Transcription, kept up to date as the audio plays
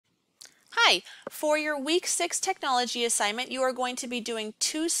Hi, for your week 6 technology assignment, you are going to be doing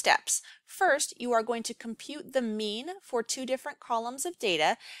 2 steps. First, you are going to compute the mean for 2 different columns of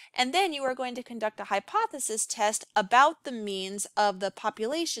data, and then you are going to conduct a hypothesis test about the means of the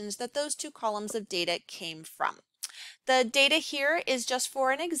populations that those 2 columns of data came from. The data here is just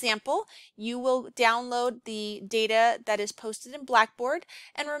for an example. You will download the data that is posted in Blackboard,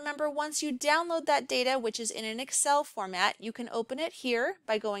 and remember, once you download that data, which is in an Excel format, you can open it here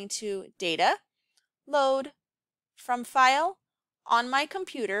by going to Data, Load, From File, on my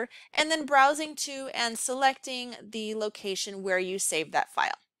computer, and then browsing to and selecting the location where you save that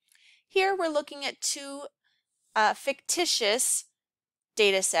file. Here we're looking at 2 fictitious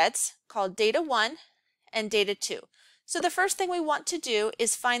data sets called Data 1 and Data 2. So the first thing we want to do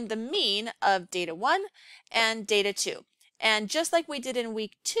is find the mean of Data 1 and Data 2. And just like we did in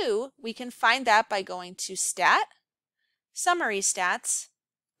week 2, we can find that by going to Stat, Summary Stats,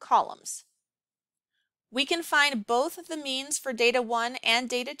 Columns. We can find both of the means for Data 1 and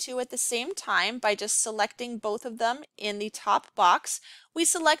Data 2 at the same time by just selecting both of them in the top box. We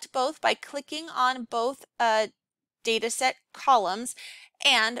select both by clicking on both dataset columns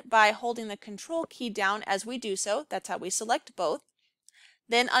and by holding the Control key down as we do so. That's how we select both.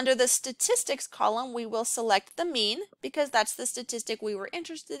 Then under the statistics column, we will select the mean because that's the statistic we were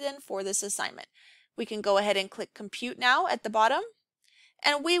interested in for this assignment. We can go ahead and click Compute now at the bottom,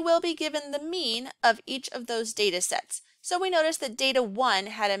 and we will be given the mean of each of those data sets. So we notice that Data 1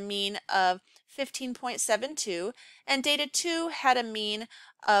 had a mean of 15.72 and Data 2 had a mean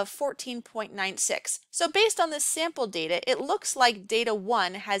of 14.96. So based on this sample data, it looks like Data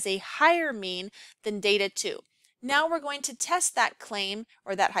 1 has a higher mean than Data 2. Now we're going to test that claim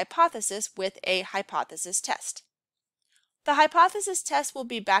or that hypothesis with a hypothesis test. The hypothesis test will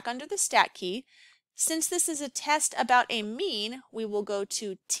be back under the stat key. Since this is a test about a mean, we will go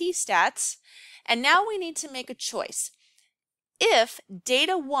to T-stats, and now we need to make a choice. If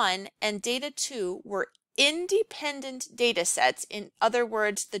Data 1 and Data 2 were independent data sets, in other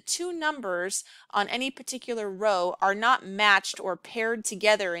words, the 2 numbers on any particular row are not matched or paired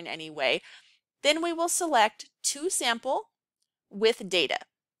together in any way, then we will select ToSample with data.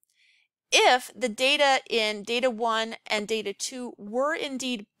 If the data in Data 1 and Data 2 were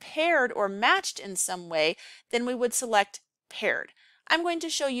indeed paired or matched in some way, then we would select Paired. I'm going to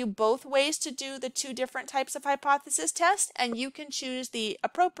show you both ways to do the 2 different types of hypothesis tests, and you can choose the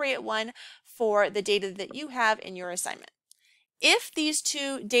appropriate one for the data that you have in your assignment. If these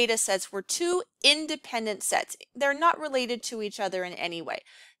 2 data sets were 2 independent sets, they're not related to each other in any way,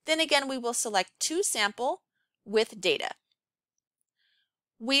 then again we will select ToSample with data.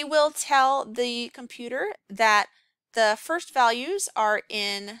 We will tell the computer that the first values are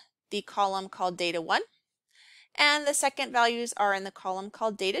in the column called Data 1, and the second values are in the column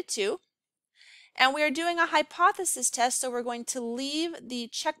called Data 2. And we are doing a hypothesis test, so we're going to leave the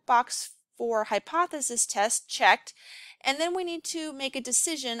checkbox for hypothesis test checked, and then we need to make a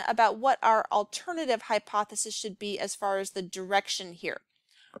decision about what our alternative hypothesis should be as far as the direction here.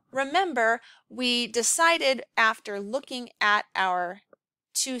 Remember, we decided after looking at our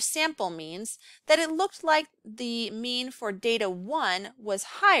 2 sample means that it looked like the mean for Data 1 was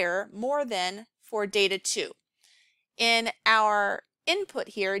higher more than for Data 2. In our input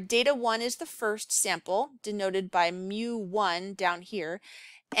here, Data 1 is the first sample, denoted by mu1 down here,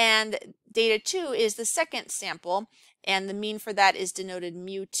 and Data 2 is the second sample, and the mean for that is denoted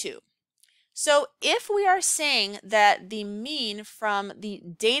mu2. So if we are saying that the mean from the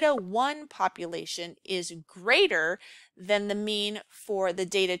Data 1 population is greater than the mean for the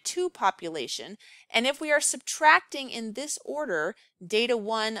Data 2 population, and if we are subtracting in this order Data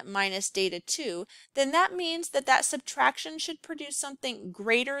 1 minus Data 2, then that means that that subtraction should produce something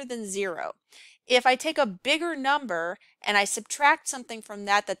greater than 0. If I take a bigger number and I subtract something from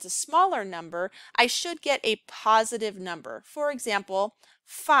that that's a smaller number, I should get a positive number. For example,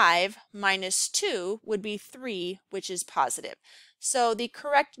 5 minus 2 would be 3, which is positive. So the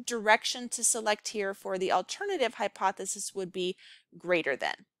correct direction to select here for the alternative hypothesis would be greater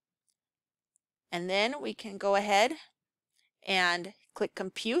than. And then we can go ahead and click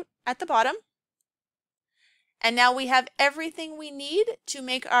Compute at the bottom. And now we have everything we need to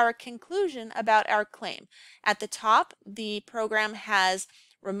make our conclusion about our claim. At the top, the program has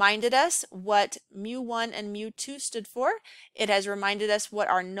reminded us what mu1 and mu2 stood for. It has reminded us what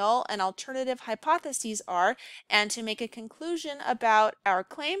our null and alternative hypotheses are, and to make a conclusion about our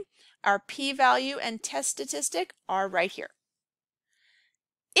claim, our p-value and test statistic are right here.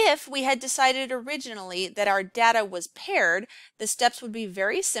 If we had decided originally that our data was paired, the steps would be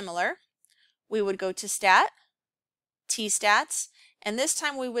very similar. We would go to Stat, T-stats, and this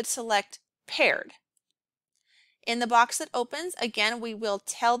time we would select paired. In the box that opens, again, we will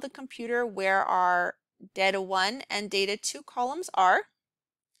tell the computer where our data 1 and data 2 columns are.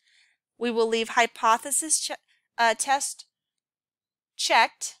 We will leave hypothesis test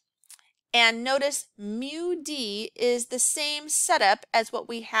checked. And notice mu-d is the same setup as what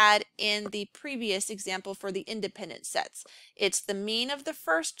we had in the previous example for the independent sets. It's the mean of the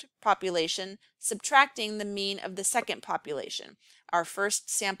first population subtracting the mean of the second population. Our first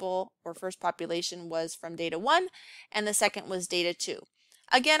sample or first population was from data 1 and the second was data 2.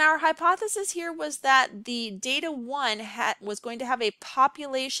 Again, our hypothesis here was that the data 1 was going to have a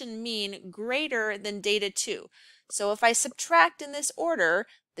population mean greater than data 2. So if I subtract in this order,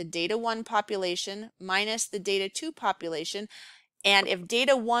 the data 1 population minus the data 2 population, and if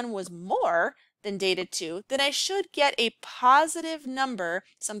data 1 was more than data 2, then I should get a positive number,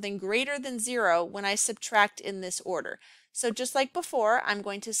 something greater than 0, when I subtract in this order. So just like before, I'm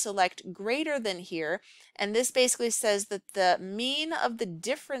going to select greater than here, and this basically says that the mean of the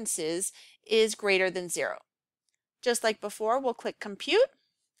differences is greater than 0. Just like before, we'll click compute.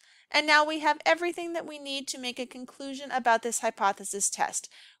 And now we have everything that we need to make a conclusion about this hypothesis test.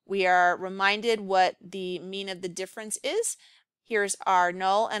 We are reminded what the mean of the difference is. Here's our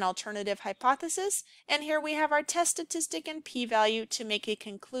null and alternative hypothesis. And here we have our test statistic and p-value to make a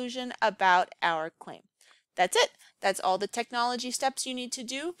conclusion about our claim. That's it. That's all the technology steps you need to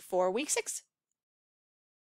do for week 6.